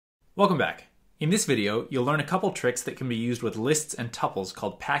Welcome back. In this video, you'll learn a couple tricks that can be used with lists and tuples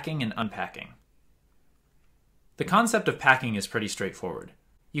called packing and unpacking. The concept of packing is pretty straightforward.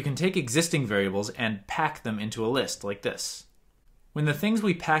 You can take existing variables and pack them into a list like this. When the things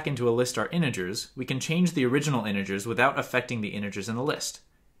we pack into a list are integers, we can change the original integers without affecting the integers in the list.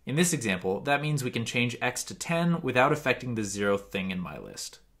 In this example, that means we can change x to 10 without affecting the 0th thing in my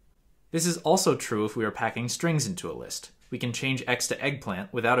list. This is also true if we are packing strings into a list. We can change x to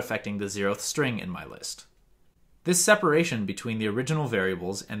eggplant without affecting the 0th string in my list. This separation between the original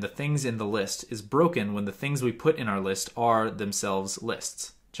variables and the things in the list is broken when the things we put in our list are themselves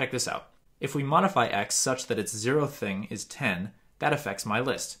lists. Check this out. If we modify x such that its 0th thing is 10, that affects my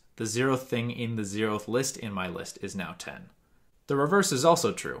list. The 0th thing in the 0th list in my list is now 10. The reverse is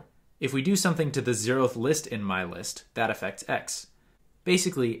also true. If we do something to the 0th list in my list, that affects x.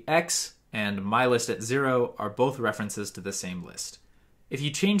 Basically, x and my list at 0 are both references to the same list. If you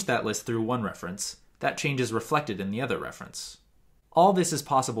change that list through one reference, that change is reflected in the other reference. All this is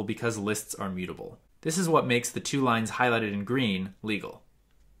possible because lists are mutable. This is what makes the two lines highlighted in green legal.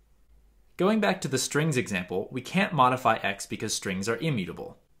 Going back to the strings example, we can't modify x because strings are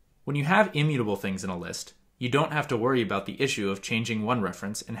immutable. When you have immutable things in a list, you don't have to worry about the issue of changing one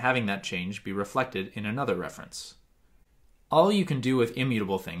reference and having that change be reflected in another reference. All you can do with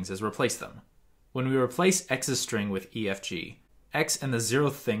immutable things is replace them. When we replace x's string with efg, x and the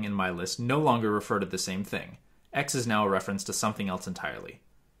 0th thing in my list no longer refer to the same thing. X is now a reference to something else entirely.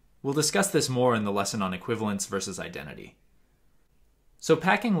 We'll discuss this more in the lesson on equivalence versus identity. So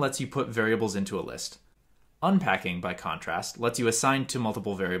packing lets you put variables into a list. Unpacking, by contrast, lets you assign to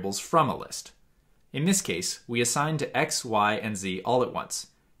multiple variables from a list. In this case, we assign to x, y, and z all at once.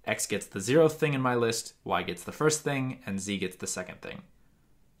 X gets the 0th thing in my list, y gets the first thing, and z gets the second thing.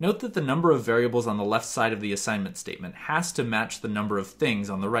 Note that the number of variables on the left side of the assignment statement has to match the number of things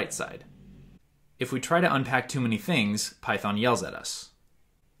on the right side. If we try to unpack too many things, Python yells at us.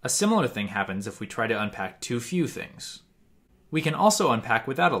 A similar thing happens if we try to unpack too few things. We can also unpack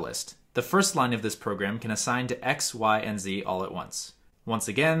without a list. The first line of this program can assign to x, y, and z all at once. Once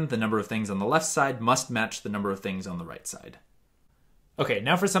again, the number of things on the left side must match the number of things on the right side. Okay,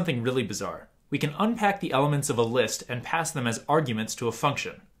 now for something really bizarre. We can unpack the elements of a list and pass them as arguments to a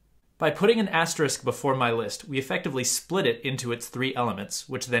function. By putting an asterisk before my list, we effectively split it into its three elements,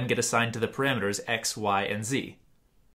 which then get assigned to the parameters x, y, and z.